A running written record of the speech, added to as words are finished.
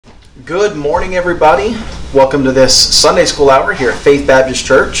Good morning, everybody. Welcome to this Sunday School Hour here at Faith Baptist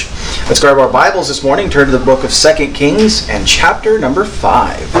Church. Let's grab our Bibles this morning, turn to the book of 2 Kings and chapter number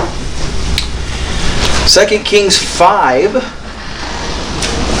 5. 2 Kings 5,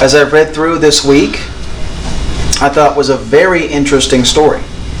 as I've read through this week, I thought was a very interesting story.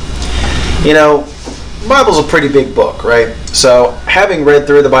 You know, the Bible's a pretty big book, right? So, having read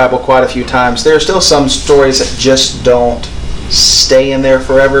through the Bible quite a few times, there are still some stories that just don't stay in there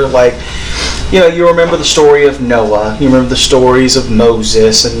forever. Like, you remember the story of Noah, you remember the stories of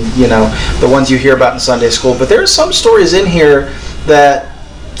Moses, and the ones you hear about in Sunday school. But there are some stories in here that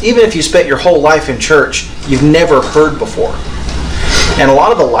even if you spent your whole life in church, you've never heard before. And a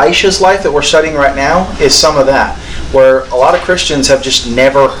lot of Elisha's life that we're studying right now is some of that, where a lot of Christians have just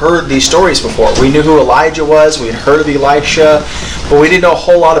never heard these stories before. We knew who Elijah was, we had heard of Elisha, but we didn't know a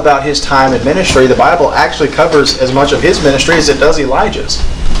whole lot about his time in ministry. The Bible actually covers as much of his ministry as it does Elijah's.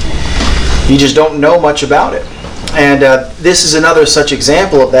 You just don't know much about it. And this is another such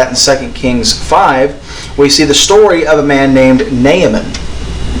example of that in 2 Kings 5. We see the story of a man named Naaman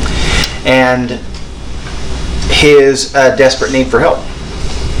and his desperate need for help.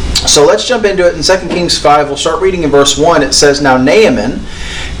 So let's jump into it in 2 Kings 5. We'll start reading in verse 1. It says, "Now Naaman,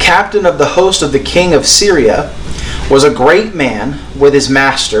 captain of the host of the king of Syria, was a great man with his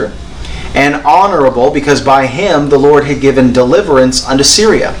master, and honorable, because by him the Lord had given deliverance unto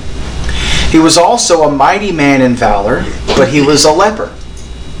Syria. He was also a mighty man in valor, but he was a leper."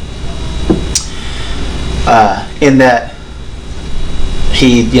 In that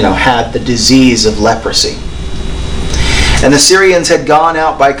he, had the disease of leprosy. "And the Syrians had gone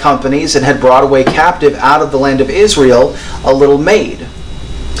out by companies and had brought away captive out of the land of Israel a little maid.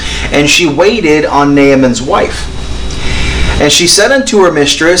 And she waited on Naaman's wife. And she said unto her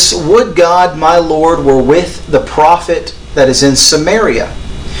mistress, Would God my Lord were with the prophet that is in Samaria,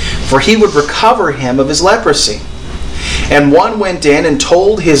 for he would recover him of his leprosy. And one went in and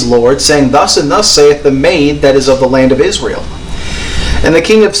told his Lord, saying, Thus and thus saith the maid that is of the land of Israel. And the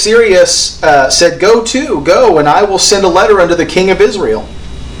king of Syria said, Go, and I will send a letter unto the king of Israel.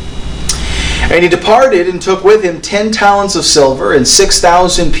 And he departed and took with him 10 talents of silver and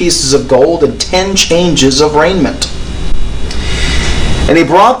 6,000 pieces of gold and 10 changes of raiment. And he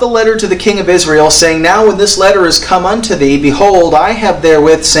brought the letter to the king of Israel, saying, Now when this letter is come unto thee, behold, I have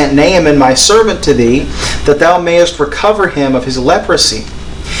therewith sent Naaman my servant to thee, that thou mayest recover him of his leprosy.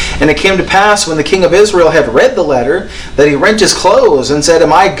 And it came to pass, when the king of Israel had read the letter, that he rent his clothes, and said,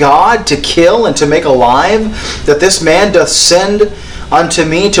 Am I God to kill and to make alive, that this man doth send unto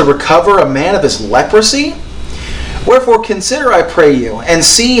me to recover a man of his leprosy? Wherefore consider, I pray you, and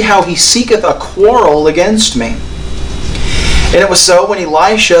see how he seeketh a quarrel against me. And it was so, when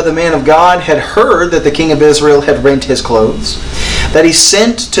Elisha, the man of God, had heard that the king of Israel had rent his clothes, that he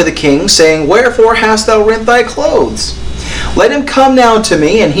sent to the king, saying, Wherefore hast thou rent thy clothes? Let him come now to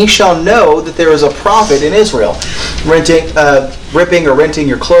me, and he shall know that there is a prophet in Israel." Ripping or renting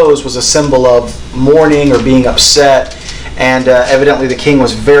your clothes was a symbol of mourning or being upset, and evidently the king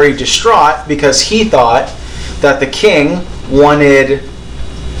was very distraught because he thought that the king wanted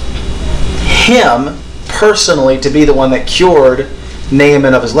him personally to be the one that cured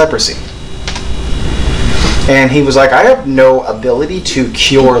Naaman of his leprosy. And he was like, I have no ability to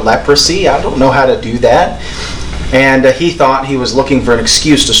cure leprosy. I don't know how to do that. And he thought he was looking for an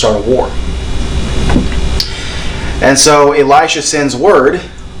excuse to start a war. And so Elisha sends word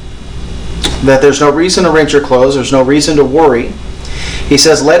that there's no reason to rent your clothes, there's no reason to worry. He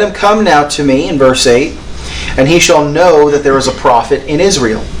says, Let him come now to me, in verse 8, and he shall know that there is a prophet in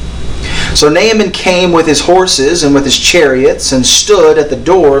Israel. So Naaman came with his horses and with his chariots, and stood at the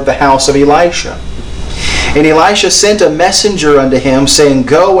door of the house of Elisha. And Elisha sent a messenger unto him, saying,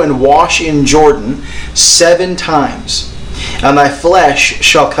 Go and wash in Jordan 7 times, and thy flesh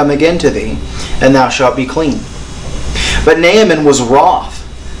shall come again to thee, and thou shalt be clean. But Naaman was wroth,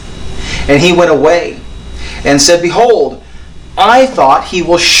 and he went away, and said, Behold, I thought he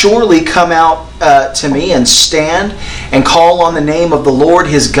will surely come out to me, and stand, and call on the name of the Lord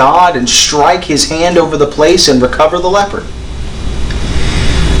his God, and strike his hand over the place, and recover the leper.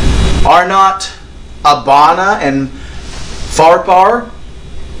 Are not Abana and Pharpar,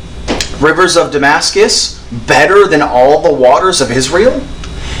 rivers of Damascus, better than all the waters of Israel?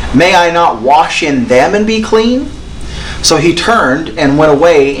 May I not wash in them and be clean? So he turned and went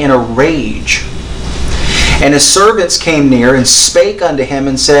away in a rage. And his servants came near and spake unto him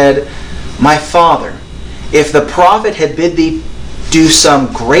and said, My father, if the prophet had bid thee do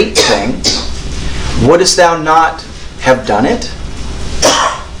some great thing, wouldest thou not have done it?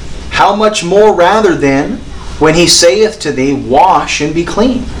 How much more rather then, when he saith to thee, Wash and be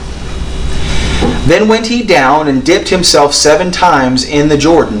clean? Then went he down and dipped himself 7 times in the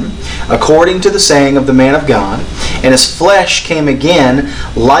Jordan, according to the saying of the man of God, and his flesh came again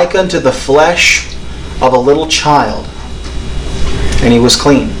like unto the flesh of a little child, and he was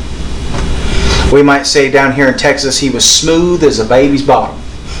clean. We might say down here in Texas, he was smooth as a baby's bottom.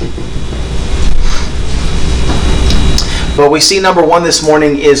 But we see number 1 this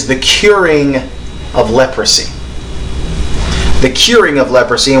morning is the curing of leprosy. The curing of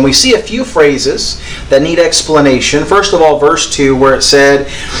leprosy. And we see a few phrases that need explanation. First of all, verse 2, where it said,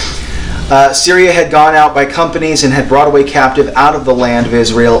 Syria had gone out by companies and had brought away captive out of the land of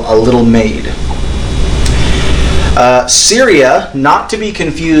Israel a little maid. Syria, not to be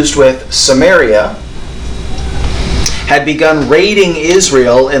confused with Samaria, had begun raiding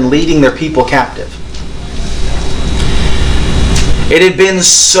Israel and leading their people captive. It had been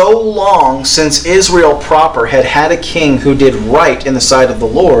so long since Israel proper had had a king who did right in the sight of the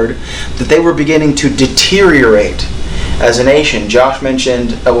Lord that they were beginning to deteriorate as a nation. Josh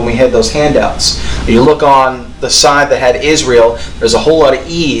mentioned when we had those handouts. You look on the side that had Israel, there's a whole lot of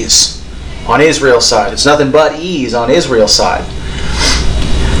E's on Israel's side. It's nothing but E's on Israel's side.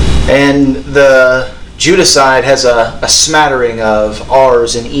 And the Judah side has a smattering of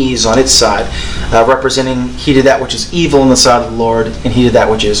R's and E's on its side, representing he did that which is evil in the sight of the Lord, and he did that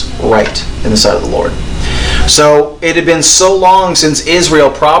which is right in the sight of the Lord. So it had been so long since Israel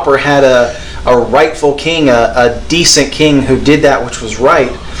proper had a rightful king, a decent king who did that which was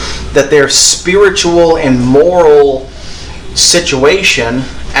right, that their spiritual and moral situation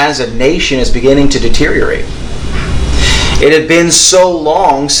as a nation is beginning to deteriorate. It had been so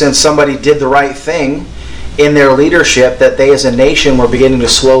long since somebody did the right thing in their leadership that they as a nation were beginning to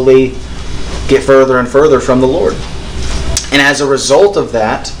slowly get further and further from the Lord. And as a result of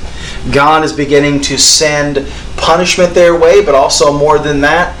that, God is beginning to send punishment their way, but also more than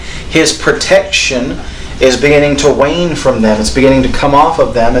that, His protection is beginning to wane from them. It's beginning to come off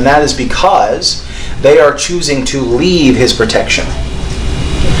of them, and that is because they are choosing to leave His protection.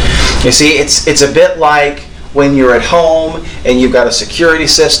 You see, it's a bit like when you're at home and you've got a security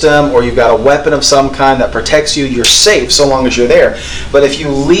system or you've got a weapon of some kind that protects you. You're safe so long as you're there. But if you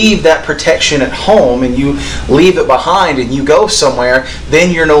leave that protection at home and you leave it behind and you go somewhere,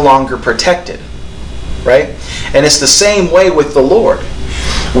 then you're no longer protected. Right? And it's the same way with the Lord.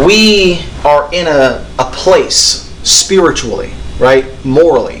 We are in a place spiritually, right?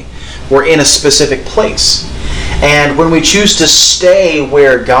 Morally. We're in a specific place. And when we choose to stay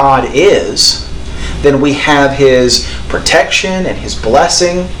where God is, then we have His protection and His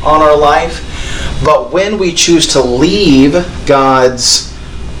blessing on our life. But when we choose to leave God's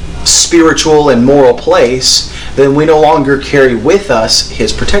spiritual and moral place, then we no longer carry with us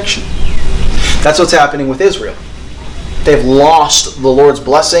His protection. That's what's happening with Israel. They've lost the Lord's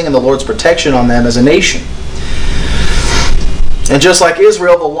blessing and the Lord's protection on them as a nation. And just like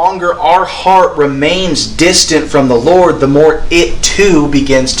Israel, the longer our heart remains distant from the Lord, the more it too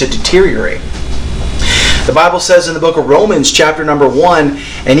begins to deteriorate. The Bible says in the book of Romans, chapter number 1,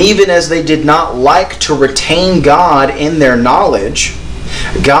 and even as they did not like to retain God in their knowledge,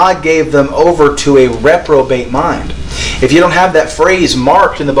 God gave them over to a reprobate mind. If you don't have that phrase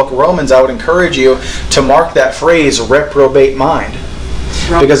marked in the book of Romans, I would encourage you to mark that phrase, reprobate mind.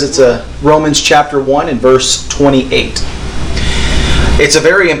 Because it's Romans chapter 1 and verse 28. It's a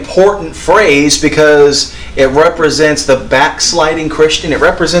very important phrase because it represents the backsliding Christian. It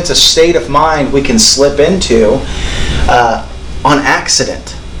represents a state of mind we can slip into on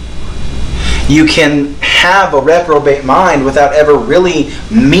accident. You can have a reprobate mind without ever really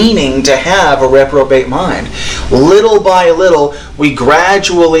meaning to have a reprobate mind. Little by little, we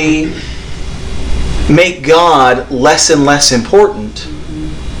gradually make God less and less important,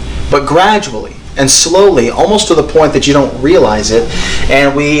 but gradually and slowly, almost to the point that you don't realize it,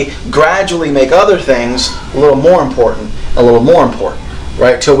 and we gradually make other things a little more important,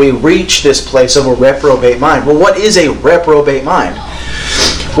 right? Till we reach this place of a reprobate mind. Well, what is a reprobate mind?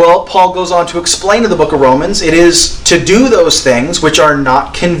 Well, Paul goes on to explain in the book of Romans, it is to do those things which are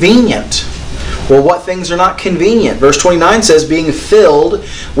not convenient. Well, what things are not convenient? Verse 29 says, being filled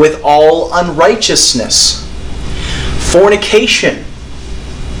with all unrighteousness, fornication,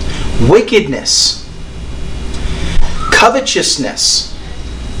 wickedness, covetousness,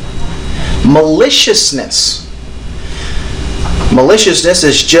 maliciousness. Maliciousness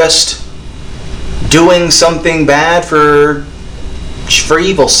is just doing something bad for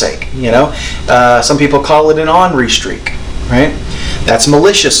evil's sake. You know, some people call it an ornery streak, right? That's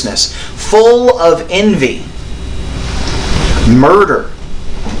maliciousness. Full of envy, murder.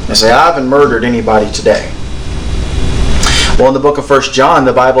 I say, I haven't murdered anybody today. Well, in the book of 1 John,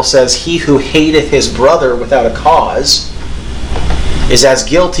 the Bible says, "He who hateth his brother without a cause is as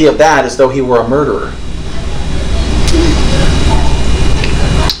guilty of that as though he were a murderer."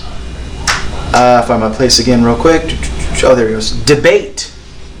 Find my place again real quick. Oh, there it goes. Debate.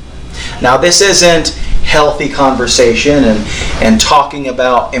 Now, this isn't healthy conversation and talking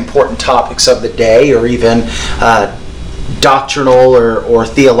about important topics of the day, or even doctrinal or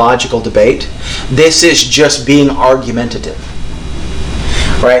theological debate. This is just being argumentative.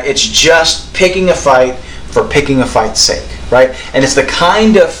 Right? It's just picking a fight for picking a fight's sake. Right? And it's the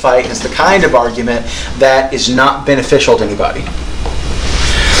kind of fight, it's the kind of argument that is not beneficial to anybody.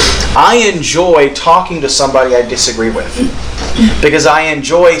 I enjoy talking to somebody I disagree with, because I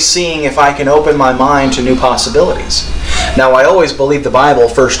enjoy seeing if I can open my mind to new possibilities. Now, I always believe the Bible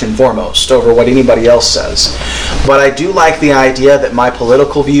first and foremost over what anybody else says. But I do like the idea that my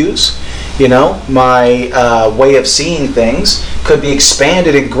political views, my way of seeing things could be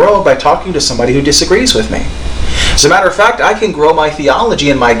expanded and grown by talking to somebody who disagrees with me. As a matter of fact, I can grow my theology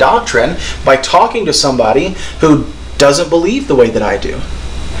and my doctrine by talking to somebody who doesn't believe the way that I do.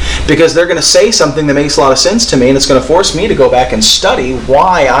 Because they're going to say something that makes a lot of sense to me, and it's going to force me to go back and study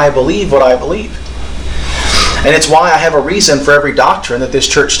why I believe what I believe. And it's why I have a reason for every doctrine that this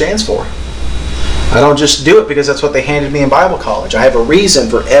church stands for. I don't just do it because that's what they handed me in Bible college. I have a reason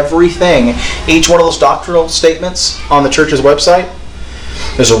for everything. Each one of those doctrinal statements on the church's website,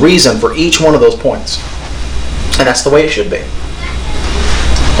 there's a reason for each one of those points. And that's the way it should be.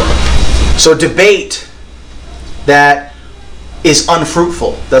 So debate that is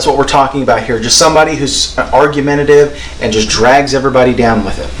unfruitful. That's what we're talking about here. Just somebody who's argumentative and just drags everybody down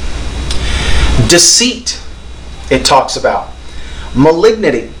with it. Deceit, it talks about.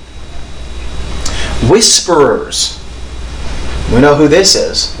 Malignity. Whisperers. We know who this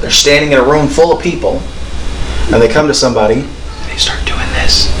is. They're standing in a room full of people, and they come to somebody, and they start doing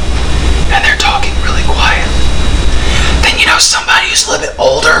this, and they're talking really quiet. Then you know somebody who's a little bit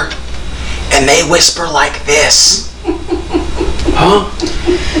older, and they whisper like this. Huh?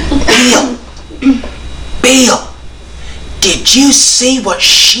 Bill, did you see what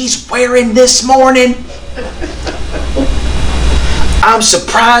she's wearing this morning? I'm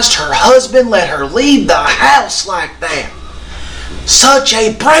surprised her husband let her leave the house like that. Such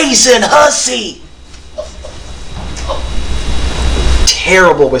a brazen hussy.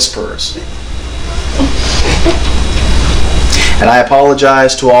 Terrible whisperers. And I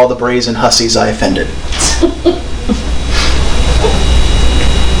apologize to all the brazen hussies I offended.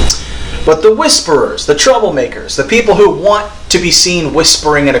 But the whisperers, the troublemakers, the people who want to be seen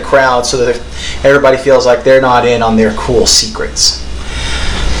whispering in a crowd so that everybody feels like they're not in on their cool secrets.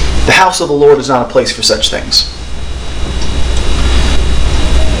 The house of the Lord is not a place for such things.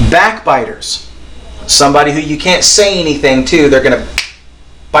 Backbiters. Somebody who you can't say anything to, they're going to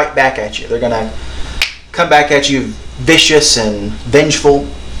bite back at you. They're going to come back at you vicious and vengeful.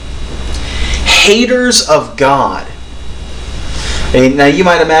 Haters of God. Now you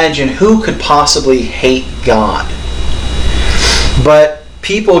might imagine, who could possibly hate God? But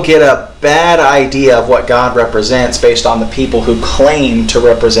people get a bad idea of what God represents based on the people who claim to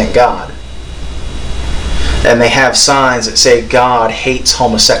represent God. And they have signs that say God hates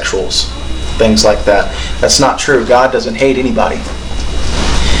homosexuals. Things like that. That's not true. God doesn't hate anybody.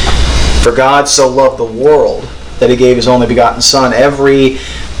 For God so loved the world that He gave His only begotten Son. Every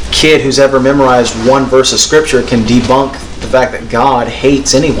kid who's ever memorized one verse of Scripture can debunk the fact that God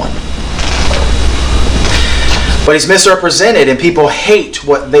hates anyone. But He's misrepresented, and people hate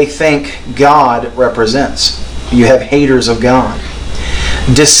what they think God represents. You have haters of God.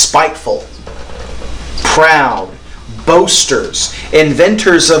 Despiteful, proud, boasters,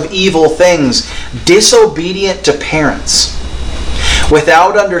 inventors of evil things, disobedient to parents,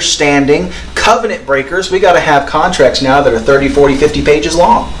 without understanding, covenant breakers. We got to have contracts now that are 30, 40, 50 pages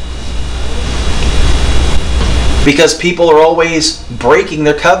long. Because people are always breaking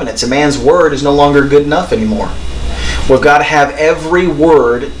their covenants. A man's word is no longer good enough anymore. We've got to have every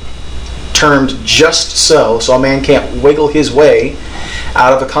word termed just so a man can't wiggle his way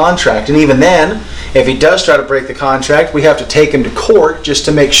out of a contract. And even then, if he does try to break the contract, we have to take him to court just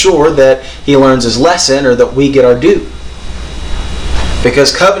to make sure that he learns his lesson or that we get our due.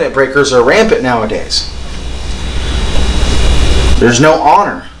 Because covenant breakers are rampant nowadays. There's no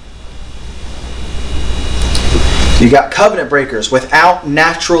honor. You got covenant breakers without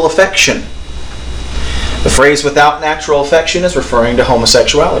natural affection. The phrase without natural affection is referring to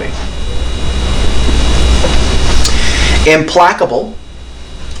homosexuality. Implacable,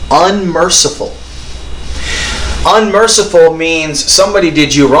 unmerciful. Unmerciful means somebody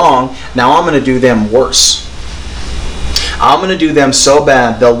did you wrong, now I'm going to do them worse. I'm going to do them so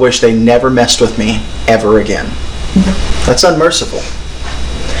bad they'll wish they never messed with me ever again. That's unmerciful.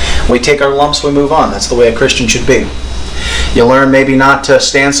 We take our lumps, we move on. That's the way a Christian should be. You learn maybe not to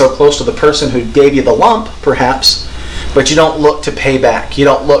stand so close to the person who gave you the lump, perhaps, but you don't look to pay back. You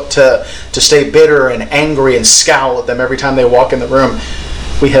don't look to stay bitter and angry and scowl at them every time they walk in the room.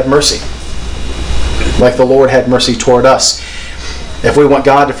 We have mercy, like the Lord had mercy toward us. If we want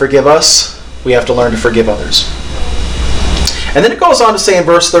God to forgive us, we have to learn to forgive others. And then it goes on to say in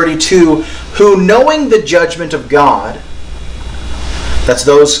verse 32, who knowing the judgment of God, that's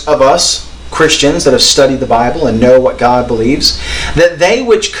those of us, Christians, that have studied the Bible and know what God believes, that they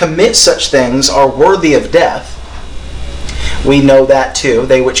which commit such things are worthy of death. We know that too.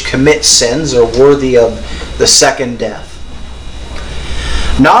 They which commit sins are worthy of the second death.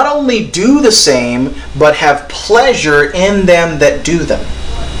 Not only do the same, but have pleasure in them that do them.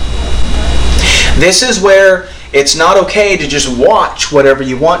 This is where it's not okay to just watch whatever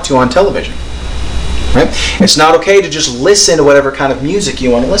you want to on television. Right? It's not okay to just listen to whatever kind of music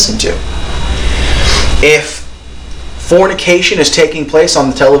you want to listen to. If fornication is taking place on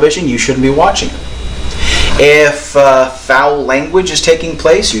the television, you shouldn't be watching it. If foul language is taking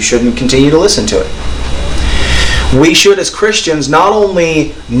place, you shouldn't continue to listen to it. We should, as Christians, not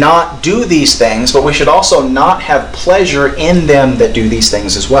only not do these things, but we should also not have pleasure in them that do these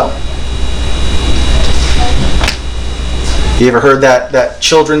things as well. You ever heard that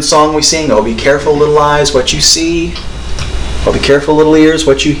children's song we sing? Oh, be careful, little eyes, what you see. Oh, be careful, little ears,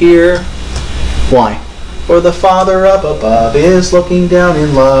 what you hear. Why? For the Father up above is looking down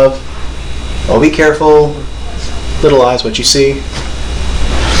in love. Oh, be careful, little eyes, what you see.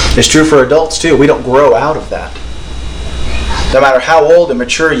 It's true for adults too. We don't grow out of that. No matter how old and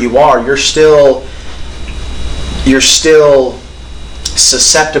mature you are, you're still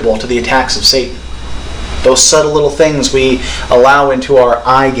susceptible to the attacks of Satan. Those subtle little things we allow into our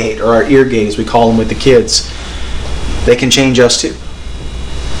eye gate or our ear gate, as we call them with the kids, they can change us too.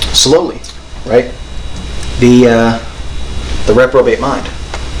 Slowly, right? The reprobate mind.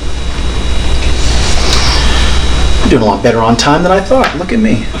 I'm doing a lot better on time than I thought. Look at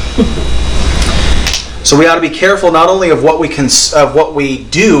me. So we ought to be careful not only of what we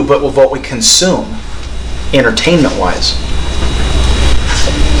do, but of what we consume, entertainment-wise.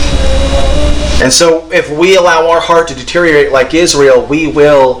 And so if we allow our heart to deteriorate like Israel, we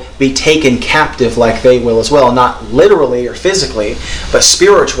will be taken captive like they will as well. Not literally or physically, but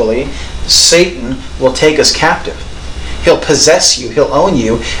spiritually, Satan will take us captive. He'll possess you. He'll own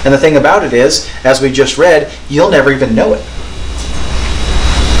you. And the thing about it is, as we just read, you'll never even know it.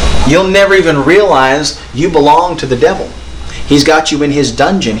 You'll never even realize you belong to the devil. He's got you in his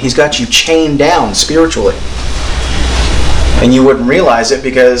dungeon. He's got you chained down spiritually. And you wouldn't realize it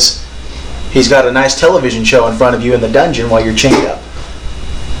because he's got a nice television show in front of you in the dungeon while you're chained up.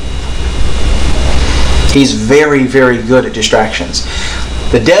 He's very, very good at distractions.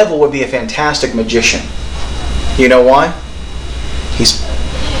 The devil would be a fantastic magician. You know why? He's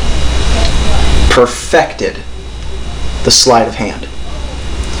perfected the sleight of hand.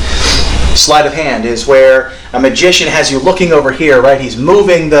 Sleight of hand is where a magician has you looking over here, right? He's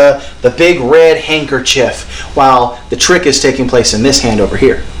moving the big red handkerchief while the trick is taking place in this hand over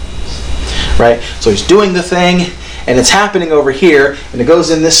here. Right? So he's doing the thing, and it's happening over here, and it goes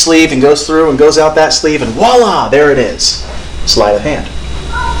in this sleeve and goes through and goes out that sleeve, and voila, there it is. Sleight of hand.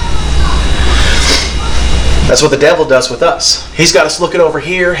 That's what the devil does with us. He's got us looking over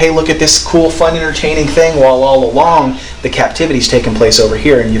here. Hey, look at this cool, fun, entertaining thing, while all along the captivity's taking place over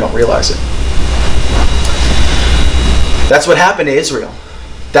here and you don't realize it. That's what happened to Israel.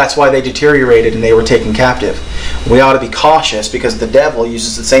 That's why they deteriorated and they were taken captive. We ought to be cautious because the devil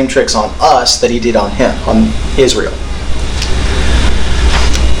uses the same tricks on us that he did on him, on Israel.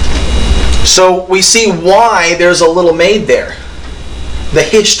 So we see why there's a little maid there. The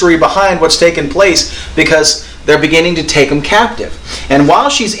history behind what's taken place, because they're beginning to take them captive. And while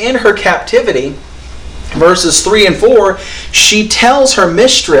she's in her captivity, verses 3 and 4, she tells her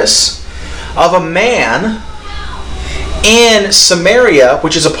mistress of a man in Samaria,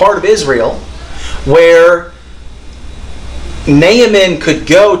 which is a part of Israel, where Naaman could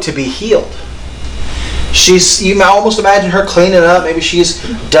go to be healed. You can almost imagine her cleaning up. Maybe she's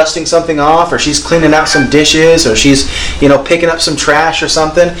dusting something off, or she's cleaning out some dishes, or she's picking up some trash or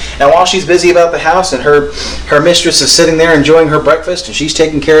something. And while she's busy about the house and her mistress is sitting there enjoying her breakfast and she's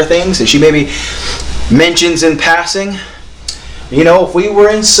taking care of things, and she maybe mentions in passing, if we were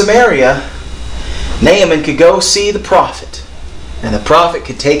in Samaria, Naaman could go see the prophet, and the prophet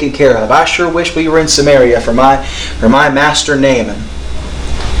could take him care of. I sure wish we were in Samaria for my master Naaman.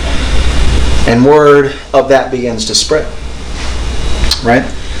 And word of that begins to spread. right?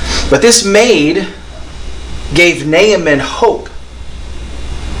 But this maid gave Naaman hope.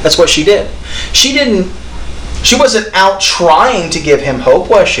 That's what she did. She wasn't out trying to give him hope,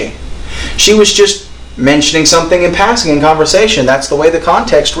 was she? She was just mentioning something in passing in conversation. That's the way the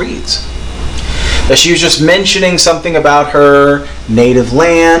context reads. That she was just mentioning something about her native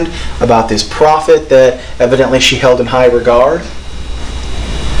land, about this prophet that evidently she held in high regard.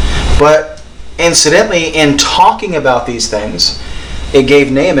 But incidentally, in talking about these things, it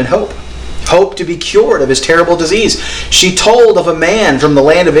gave Naaman hope. Hope to be cured of his terrible disease. She told of a man from the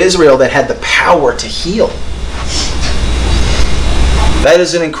land of Israel that had the power to heal. That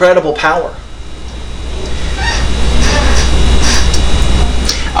is an incredible power.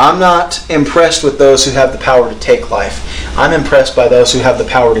 I'm not impressed with those who have the power to take life. I'm impressed by those who have the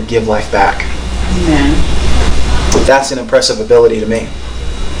power to give life back. Amen. That's an impressive ability to me.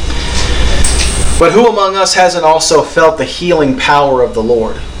 But who among us hasn't also felt the healing power of the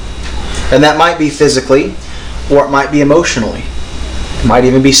Lord? And that might be physically, or it might be emotionally. It might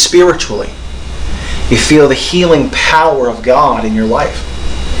even be spiritually. You feel the healing power of God in your life.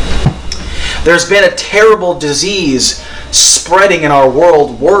 There's been a terrible disease spreading in our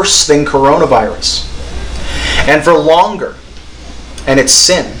world, worse than coronavirus, and for longer, and it's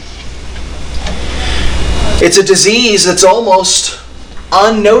sin. It's a disease that's almost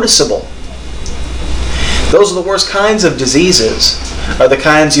unnoticeable. Those are the worst kinds of diseases, are the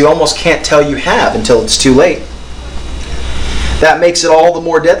kinds you almost can't tell you have until it's too late. That makes it all the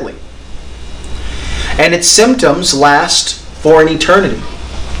more deadly. And its symptoms last for an eternity.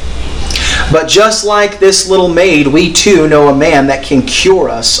 But just like this little maid, we too know a man that can cure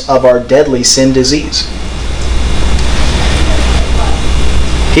us of our deadly sin disease.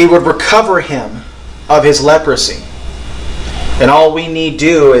 He would recover him of his leprosy. And all we need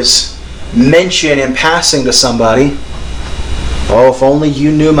do is mention in passing to somebody, oh, if only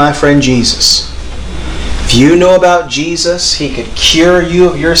you knew my friend Jesus. If you know about Jesus, he could cure you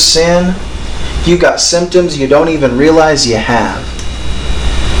of your sin. You got symptoms you don't even realize you have.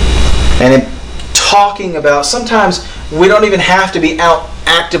 And in talking about, sometimes we don't even have to be out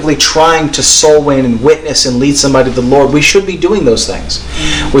actively trying to soul win and witness and lead somebody to the Lord. We should be doing those things.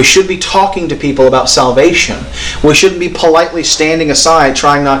 We should be talking to people about salvation. We shouldn't be politely standing aside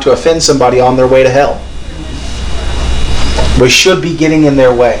trying not to offend somebody on their way to hell. We should be getting in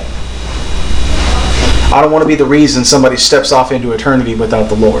their way. I don't want to be the reason somebody steps off into eternity without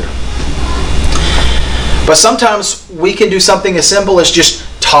the Lord. But sometimes we can do something as simple as just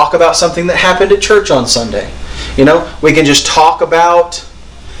talk about something that happened at church on Sunday. We can just talk about,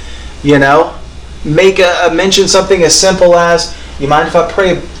 mention something as simple as, you mind if I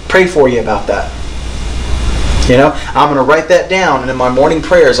pray for you about that? I'm going to write that down, and in my morning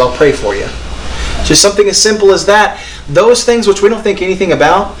prayers I'll pray for you. Just something as simple as that. Those things which we don't think anything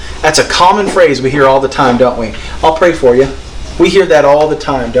about, that's a common phrase we hear all the time, don't we? I'll pray for you. We hear that all the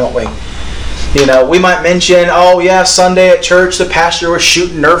time, don't we? We might mention, oh yeah, Sunday at church the pastor was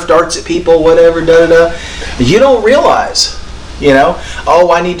shooting Nerf darts at people, whatever, da-da-da. You don't realize,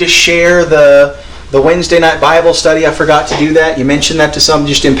 oh, I need to share the Wednesday night Bible study, I forgot to do that. You mention that to some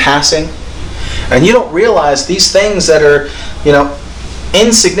just in passing. And you don't realize these things that are,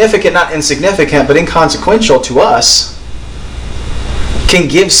 insignificant, not insignificant, but inconsequential to us, can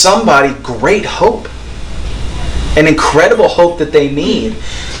give somebody great hope. An incredible hope that they need.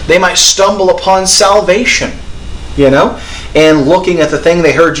 They might stumble upon salvation, and looking at the thing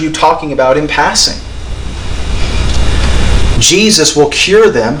they heard you talking about in passing. Jesus will cure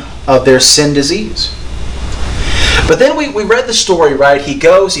them of their sin disease. But then we read the story, right? He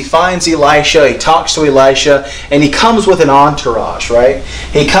goes, he finds Elisha, he talks to Elisha, and he comes with an entourage, right?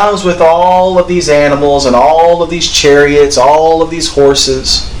 He comes with all of these animals and all of these chariots, all of these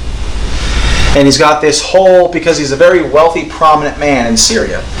horses. And he's got this whole, because he's a very wealthy, prominent man in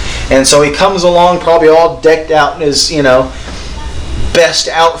Syria. And so he comes along probably all decked out in his, best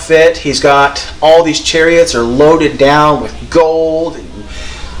outfit. He's got all these chariots are loaded down with gold and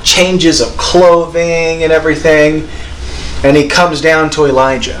changes of clothing and everything. And he comes down to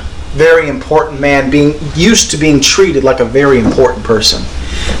Elijah. Very important man, being used to being treated like a very important person.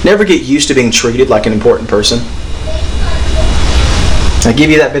 Never get used to being treated like an important person. I give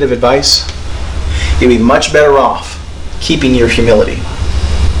you that bit of advice. You'll be much better off keeping your humility.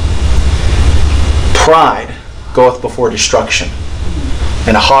 Pride goeth before destruction,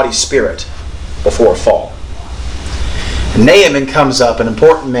 and a haughty spirit before a fall. And Naaman comes up, an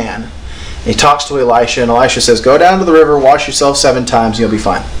important man, and he talks to Elisha, and Elisha says, go down to the river, wash yourself 7 times, and you'll be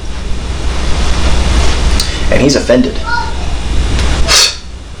fine. And he's offended.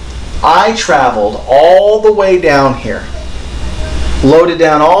 I traveled all the way down here loaded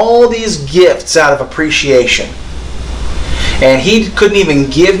down all these gifts out of appreciation. And he couldn't even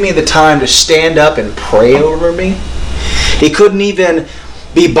give me the time to stand up and pray over me. He couldn't even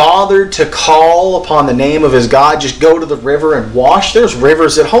be bothered to call upon the name of his God. Just go to the river and wash. There's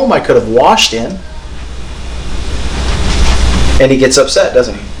rivers at home I could have washed in. And he gets upset,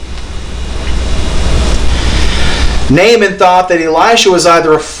 doesn't he? Naaman thought that Elisha was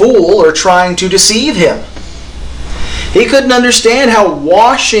either a fool or trying to deceive him. He couldn't understand how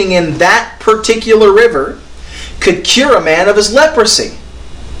washing in that particular river could cure a man of his leprosy.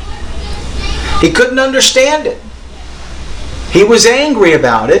 He couldn't understand it. He was angry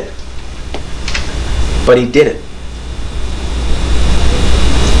about it, but he did it.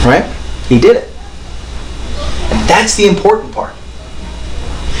 Right? He did it. And that's the important part.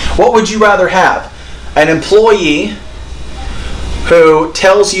 What would you rather have? An employee who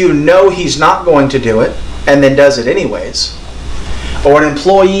tells you no, he's not going to do it, and then does it anyways? Or an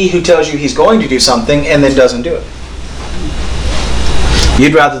employee who tells you he's going to do something and then doesn't do it?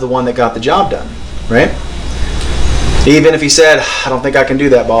 You'd rather the one that got the job done, right? Even if he said, I don't think I can do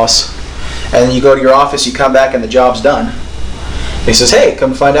that, boss. And then you go to your office, you come back and the job's done. He says, hey,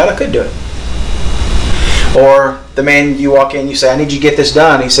 come find out I could do it. Or the man, you walk in, you say, I need you to get this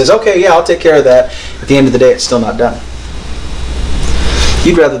done. He says, okay, yeah, I'll take care of that. At the end of the day, it's still not done.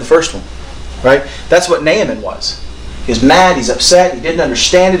 You'd rather the first one, right? That's what Naaman was. He was mad, he's upset, he didn't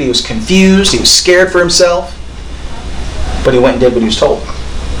understand it, he was confused, he was scared for himself. But he went and did what he was told.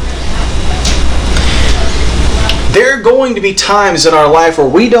 There are going to be times in our life where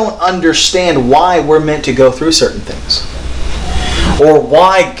we don't understand why we're meant to go through certain things. Or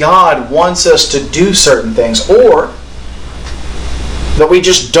why God wants us to do certain things. Or that we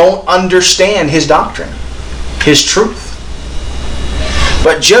just don't understand His doctrine, His truth.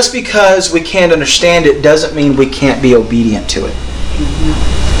 But just because we can't understand it doesn't mean we can't be obedient to it.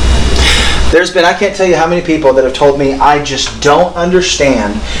 I can't tell you how many people that have told me, I just don't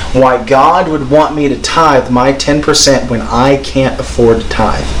understand why God would want me to tithe my 10% when I can't afford to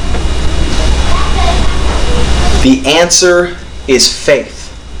tithe. The answer is faith.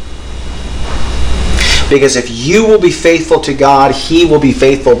 Because if you will be faithful to God, He will be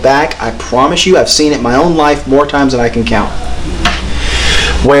faithful back. I promise you, I've seen it in my own life more times than I can count.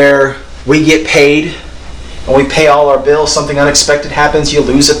 Where we get paid and we pay all our bills, something unexpected happens, you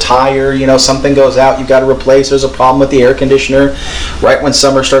lose a tire, something goes out, you've got to replace, there's a problem with the air conditioner right when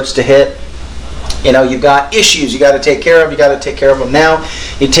summer starts to hit. You've got issues you got to take care of, you got to take care of them now.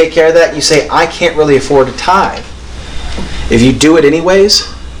 You take care of that and you say, I can't really afford to tithe. If you do it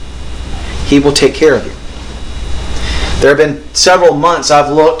anyways, He will take care of you. There have been several months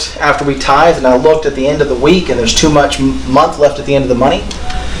I've looked after we tithe, and I looked at the end of the week and there's too much month left at the end of the money.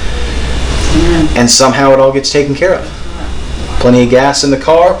 And somehow it all gets taken care of. Plenty of gas in the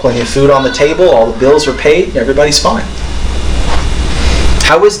car, plenty of food on the table, all the bills are paid, and everybody's fine.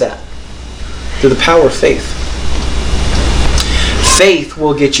 How is that? Through the power of faith. Faith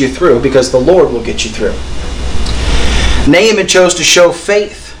will get you through because the Lord will get you through. Naaman chose to show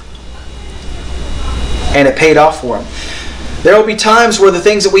faith, and it paid off for him. There will be times where the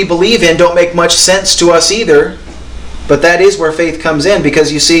things that we believe in don't make much sense to us either, but that is where faith comes in,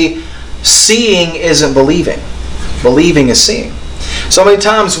 because you see, seeing isn't believing. Believing is seeing. So many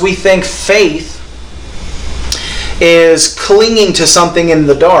times we think faith is clinging to something in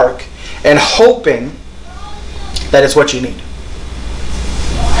the dark and hoping that it's what you need.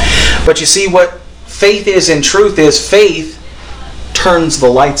 But you see, what faith is in truth is faith turns the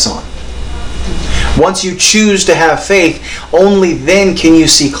lights on. Once you choose to have faith, only then can you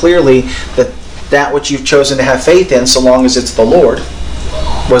see clearly that which you've chosen to have faith in, so long as it's the Lord,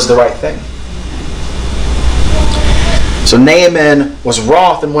 was the right thing. So Naaman was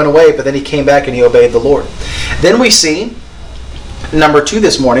wroth and went away, but then he came back and he obeyed the Lord. Then we see, number 2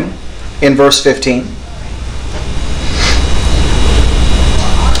 this morning, in verse 15.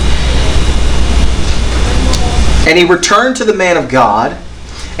 And he returned to the man of God,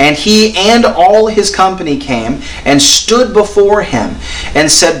 and he and all his company came and stood before him and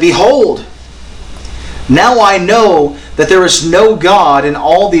said, Behold, now I know that there is no God in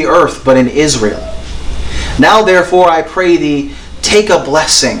all the earth but in Israel. Now therefore I pray thee, take a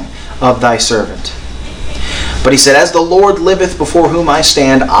blessing of thy servant. But he said, As the Lord liveth before whom I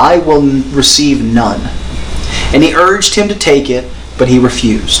stand, I will receive none. And he urged him to take it, but he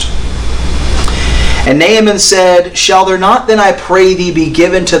refused. And Naaman said, Shall there not then, I pray thee, be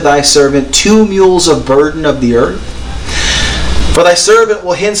given to thy servant 2 mules of burden of the earth? For thy servant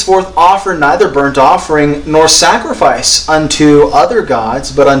will henceforth offer neither burnt offering nor sacrifice unto other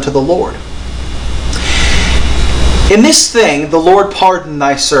gods, but unto the Lord. In this thing the Lord pardon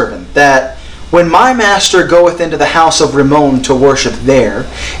thy servant, that when my master goeth into the house of Rimmon to worship there,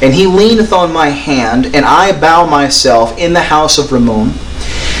 and he leaneth on my hand, and I bow myself in the house of Rimmon,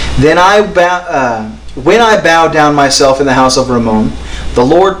 then when I bow down myself in the house of Rimmon, the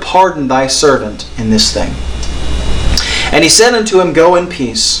Lord pardon thy servant in this thing. And he said unto him, Go in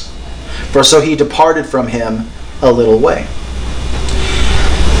peace. For so he departed from him a little way.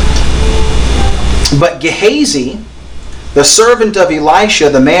 But Gehazi, the servant of Elisha,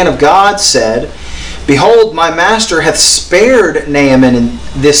 the man of God, said, Behold, my master hath spared Naaman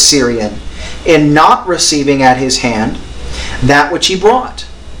this Syrian, in not receiving at his hand that which he brought.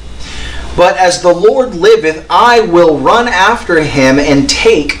 But as the Lord liveth, I will run after him and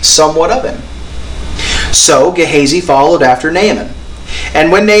take somewhat of him. So Gehazi followed after Naaman.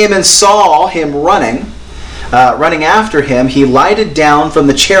 And when Naaman saw him running after him, he lighted down from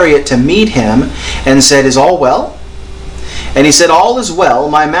the chariot to meet him, and said, Is all well? And he said, All is well,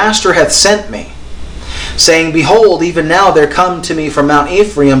 my master hath sent me, saying, Behold, even now there come to me from Mount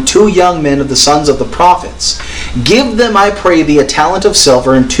Ephraim 2 young men of the sons of the prophets. Give them, I pray thee, a talent of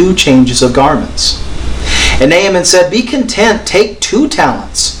silver and 2 changes of garments. And Naaman said, Be content, take 2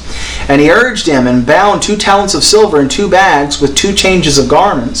 talents. And he urged him, and bound 2 talents of silver in 2 bags with 2 changes of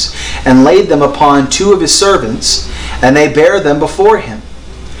garments, and laid them upon 2 of his servants, and they bare them before him.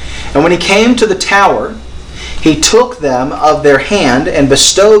 And when he came to the tower, he took them of their hand, and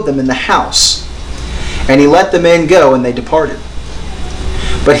bestowed them in the house. And he let the men go, and they departed.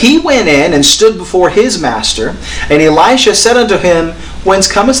 But he went in, and stood before his master. And Elisha said unto him,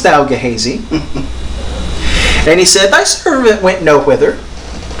 Whence comest thou, Gehazi? And he said, Thy servant went no whither.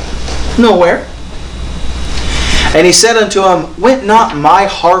 Nowhere. And he said unto him, Went not my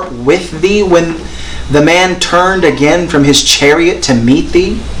heart with thee when the man turned again from his chariot to meet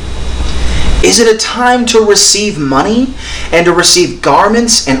thee? Is it a time to receive money, and to receive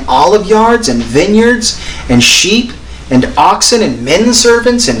garments, and olive yards, and vineyards, and sheep, and oxen, and men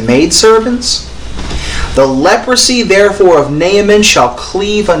servants, and maid servants? The leprosy therefore of Naaman shall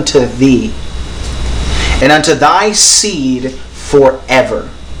cleave unto thee, and unto thy seed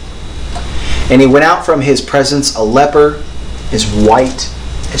forever. And he went out from his presence a leper, as white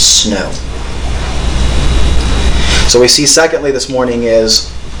as snow. So we see secondly this morning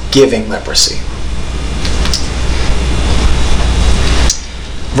is giving leprosy.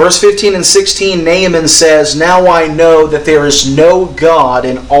 Verse 15 and 16, Naaman says, Now I know that there is no God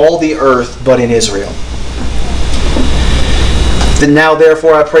in all the earth but in Israel. Then now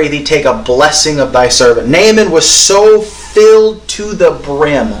therefore I pray thee, take a blessing of thy servant. Naaman was so filled to the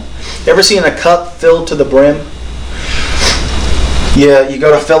brim. Ever seen a cup filled to the brim? Yeah, you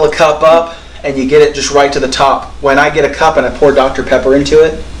go to fill a cup up and you get it just right to the top. When I get a cup and I pour Dr. Pepper into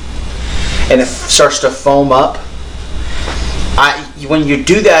it and it starts to foam up, when you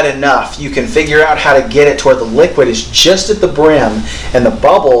do that enough, you can figure out how to get it to where the liquid is just at the brim and the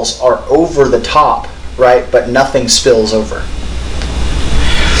bubbles are over the top, right? But nothing spills over.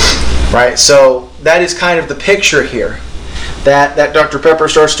 Right? So that is kind of the picture here. That Dr. Pepper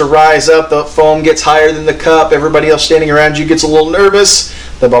starts to rise up, the foam gets higher than the cup, everybody else standing around you gets a little nervous,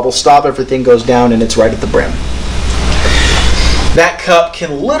 the bubbles stop, everything goes down, and it's right at the brim. That cup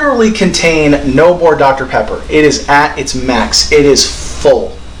can literally contain no more Dr. Pepper. It is at its max. It is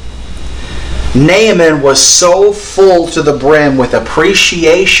full. Naaman was so full to the brim with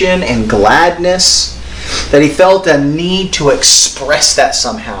appreciation and gladness that he felt a need to express that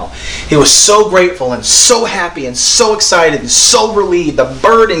somehow. He was so grateful and so happy and so excited and so relieved. The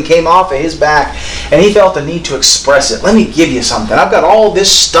burden came off of his back and he felt a need to express it. Let me give you something. I've got all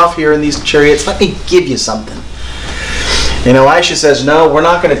this stuff here in these chariots. Let me give you something. And Elisha says, no, we're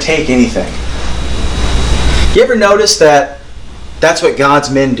not going to take anything. You ever notice that that's what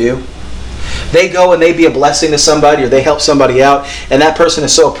God's men do? They go and they be a blessing to somebody or they help somebody out, and that person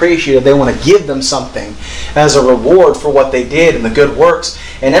is so appreciative they want to give them something as a reward for what they did and the good works.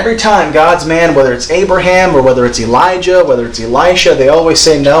 And every time God's man, whether it's Abraham or whether it's Elijah, whether it's Elisha, they always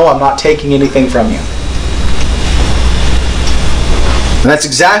say, no, I'm not taking anything from you. And that's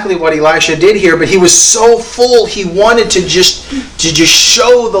exactly what Elisha did here, but he was so full he wanted to just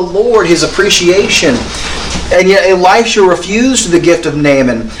show the Lord his appreciation. And yet Elisha refused the gift of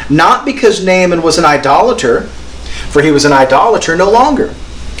Naaman, not because Naaman was an idolater, for he was an idolater no longer,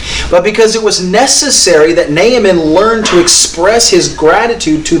 but because it was necessary that Naaman learn to express his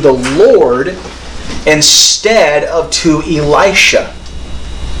gratitude to the Lord instead of to Elisha.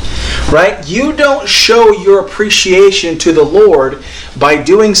 Right? You don't show your appreciation to the Lord by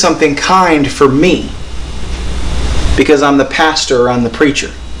doing something kind for me because I'm the pastor or I'm the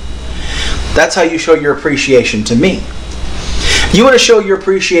preacher. That's how you show your appreciation to me. You want to show your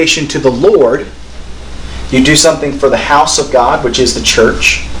appreciation to the Lord, you do something for the house of God, which is the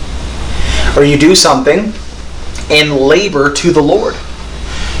church, or you do something in labor to the Lord.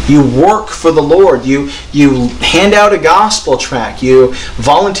 You work for the Lord. You hand out a gospel tract. You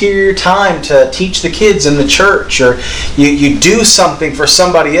volunteer your time to teach the kids in the church, or you do something for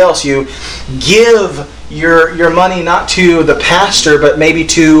somebody else. You give your money not to the pastor, but maybe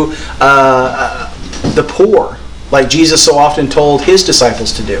to the poor, like Jesus so often told his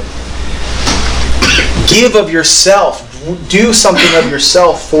disciples to do. Give of yourself. Do something of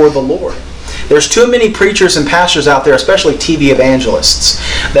yourself for the Lord. There's too many preachers and pastors out there, especially TV evangelists,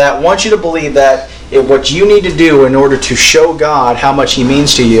 that want you to believe that what you need to do in order to show God how much He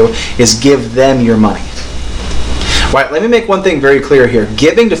means to you is give them your money. Right, let me make one thing very clear here.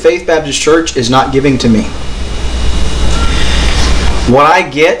 Giving to Faith Baptist Church is not giving to me. What I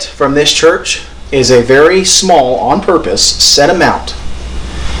get from this church is a very small, on purpose, set amount.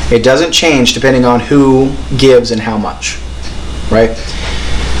 It doesn't change depending on who gives and how much. Right?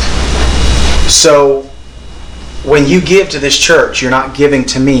 So, when you give to this church, you're not giving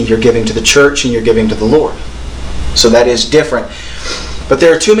to me. You're giving to the church and you're giving to the Lord. So that is different. But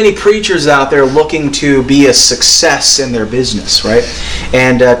there are too many preachers out there looking to be a success in their business, right?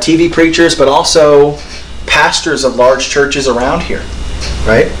 And TV preachers, but also pastors of large churches around here,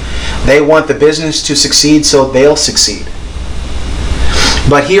 right? They want the business to succeed so they'll succeed.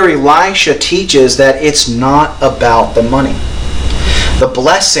 But here Elisha teaches that it's not about the money. The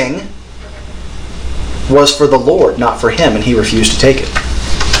blessing was for the Lord, not for him, and he refused to take it.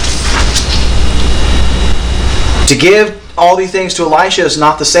 To give all these things to Elisha is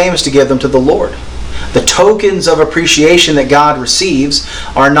not the same as to give them to the Lord. The tokens of appreciation that God receives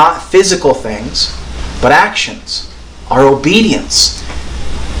are not physical things, but actions. Our obedience,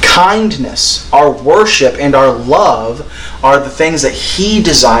 kindness, our worship, and our love are the things that He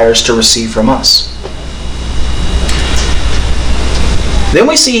desires to receive from us. Then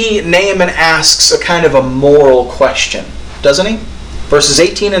we see Naaman asks a kind of a moral question, doesn't he? Verses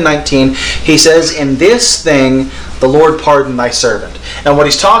 18 and 19, he says, "In this thing the Lord pardoned thy servant." And what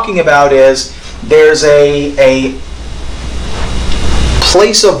he's talking about is there's a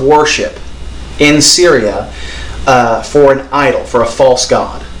place of worship in Syria for an idol, for a false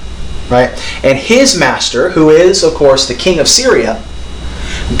god. Right? And his master, who is, of course, the king of Syria,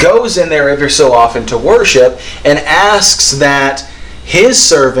 goes in there every so often to worship and asks that his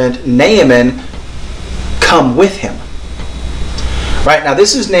servant Naaman come with him. Right, now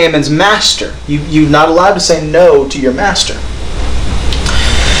this is Naaman's master. You're not allowed to say no to your master.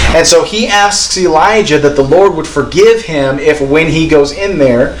 And so he asks Elijah that the Lord would forgive him if when he goes in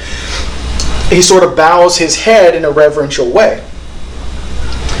there, he sort of bows his head in a reverential way.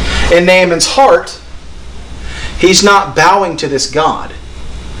 In Naaman's heart, he's not bowing to this God.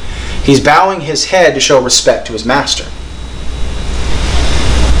 He's bowing his head to show respect to his master.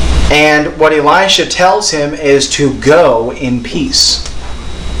 And what Elisha tells him is to go in peace.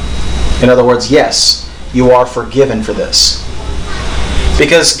 In other words, yes, you are forgiven for this.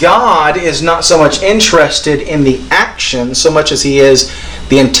 Because God is not so much interested in the action so much as He is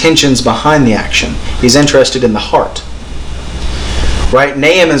the intentions behind the action. He's interested in the heart. Right?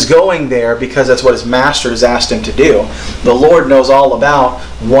 Naaman's going there because that's what his master has asked him to do. The Lord knows all about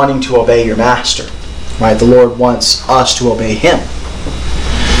wanting to obey your master. Right? The Lord wants us to obey Him.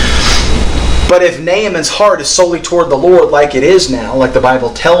 But if Naaman's heart is solely toward the Lord like it is now, like the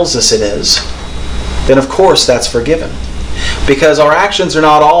Bible tells us it is, then of course that's forgiven. Because our actions are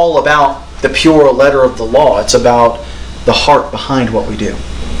not all about the pure letter of the law. It's about the heart behind what we do.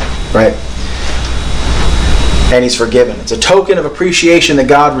 Right? And He's forgiven. It's a token of appreciation that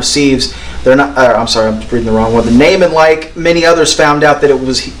God receives. I'm reading the wrong one. The Naaman, like many others, found out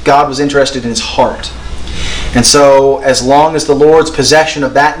that God was interested in his heart. And so, as long as the Lord's possession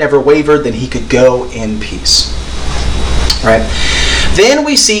of that never wavered, then he could go in peace. Right? Then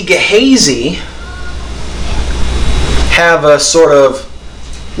we see Gehazi have a sort of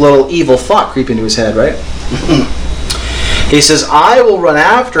little evil thought creep into his head, right? He says, "I will run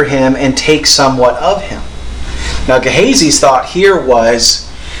after him and take somewhat of him." Now, Gehazi's thought here was,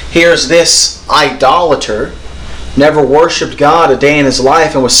 here's this idolater, never worshipped God a day in his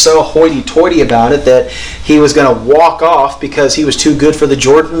life and was so hoity-toity about it that he was going to walk off because he was too good for the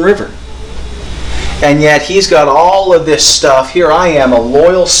Jordan River. And yet he's got all of this stuff. Here I am, a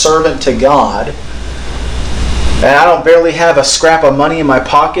loyal servant to God, and I don't barely have a scrap of money in my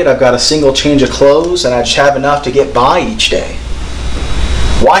pocket. I've got a single change of clothes, and I just have enough to get by each day.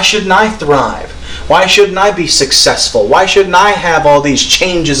 Why shouldn't I thrive? Why shouldn't I be successful? Why shouldn't I have all these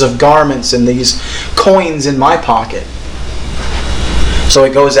changes of garments and these coins in my pocket? So he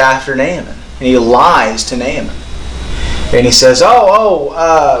goes after Naaman, and he lies to Naaman. And he says,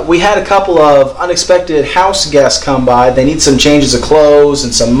 we had a couple of unexpected house guests come by. They need some changes of clothes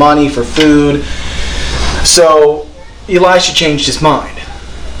and some money for food. So Elisha changed his mind.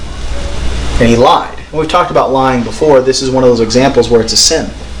 And he lied. And we've talked about lying before. This is one of those examples where it's a sin,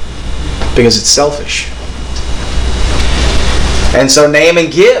 because it's selfish. And so Naaman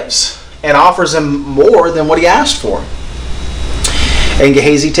gives and offers him more than what he asked for. And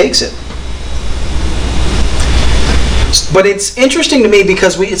Gehazi takes it. But it's interesting to me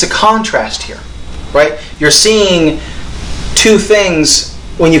because it's a contrast here, right? You're seeing two things.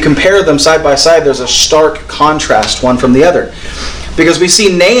 When you compare them side by side, there's a stark contrast one from the other. Because we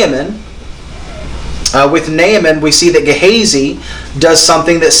see Naaman, with Naaman, we see that Gehazi does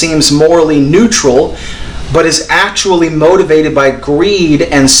something that seems morally neutral, but is actually motivated by greed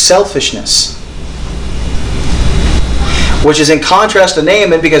and selfishness. Which is in contrast to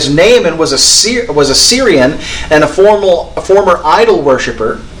Naaman, because Naaman was a Syrian and a former idol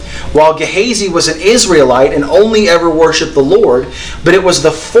worshiper, while Gehazi was an Israelite and only ever worshipped the Lord, but it was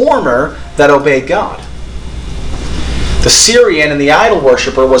the former that obeyed God. The Syrian and the idol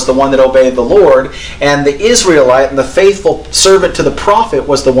worshiper was the one that obeyed the Lord, and the Israelite and the faithful servant to the prophet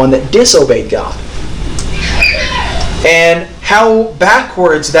was the one that disobeyed God. And how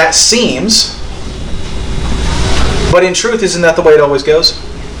backwards that seems, but in truth, isn't that the way it always goes?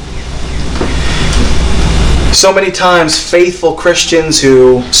 So many times, faithful Christians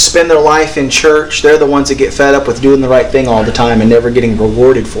who spend their life in church, they're the ones that get fed up with doing the right thing all the time and never getting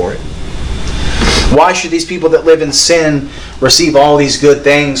rewarded for it. Why should these people that live in sin receive all these good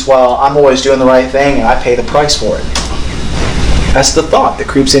things while I'm always doing the right thing and I pay the price for it? That's the thought that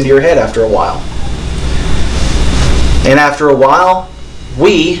creeps into your head after a while. And after a while,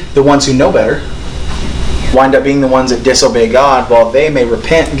 we, the ones who know better, wind up being the ones that disobey God while they may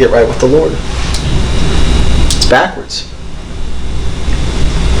repent and get right with the Lord. It's backwards.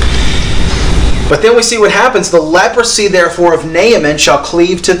 But then we see what happens. The leprosy, therefore, of Naaman shall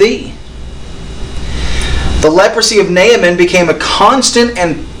cleave to thee. The leprosy of Naaman became a constant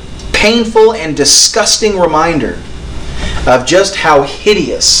and painful and disgusting reminder of just how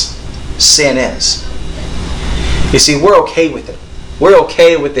hideous sin is. You see, we're okay with it. We're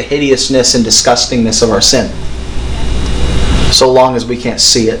okay with the hideousness and disgustingness of our sin, so long as we can't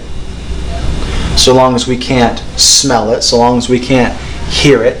see it, so long as we can't smell it, so long as we can't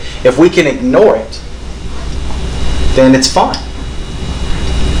hear it. If we can ignore it, then it's fine.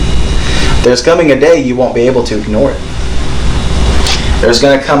 There's coming a day you won't be able to ignore it. There's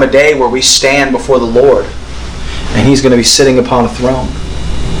going to come a day where we stand before the Lord, and He's going to be sitting upon a throne.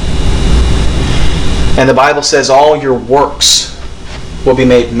 And the Bible says all your works will be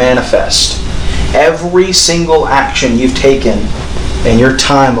made manifest. Every single action you've taken in your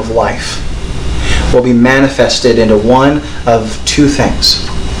time of life will be manifested into one of two things.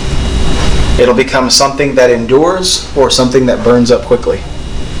 It'll become something that endures or something that burns up quickly.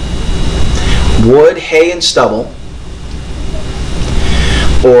 Wood, hay, and stubble,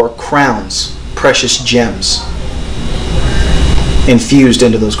 or crowns, precious gems infused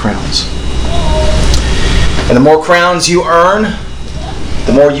into those crowns. And the more crowns you earn,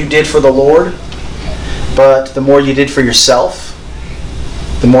 the more you did for the Lord, but the more you did for yourself,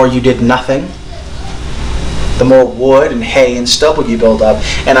 the more you did nothing, the more wood and hay and stubble you build up.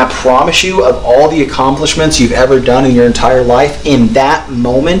 And I promise you, of all the accomplishments you've ever done in your entire life, in that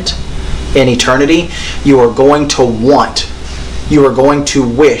moment in eternity, you are going to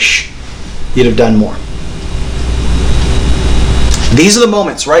wish you'd have done more. These are the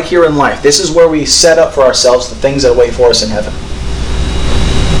moments right here in life. This is where we set up for ourselves the things that wait for us in heaven.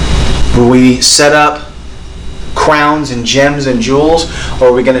 Will we set up crowns and gems and jewels, or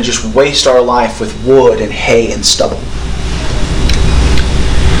are we going to just waste our life with wood and hay and stubble?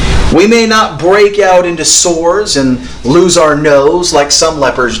 We may not break out into sores and lose our nose like some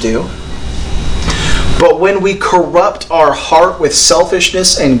lepers do, but when we corrupt our heart with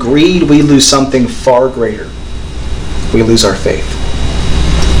selfishness and greed, we lose something far greater. We lose our faith.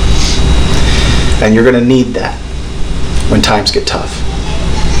 And you're going to need that when times get tough.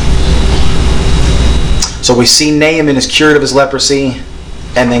 So we see Naaman is cured of his leprosy,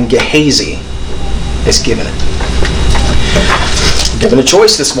 and then Gehazi is given it. Given a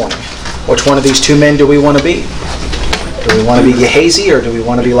choice this morning. Which one of these two men do we want to be? Do we want to be Gehazi, or do we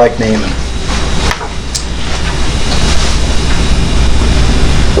want to be like Naaman?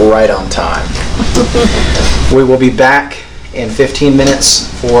 Right on time. We will be back in 15 minutes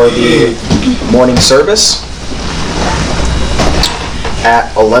for the morning service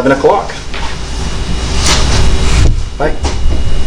at 11 o'clock. Bye.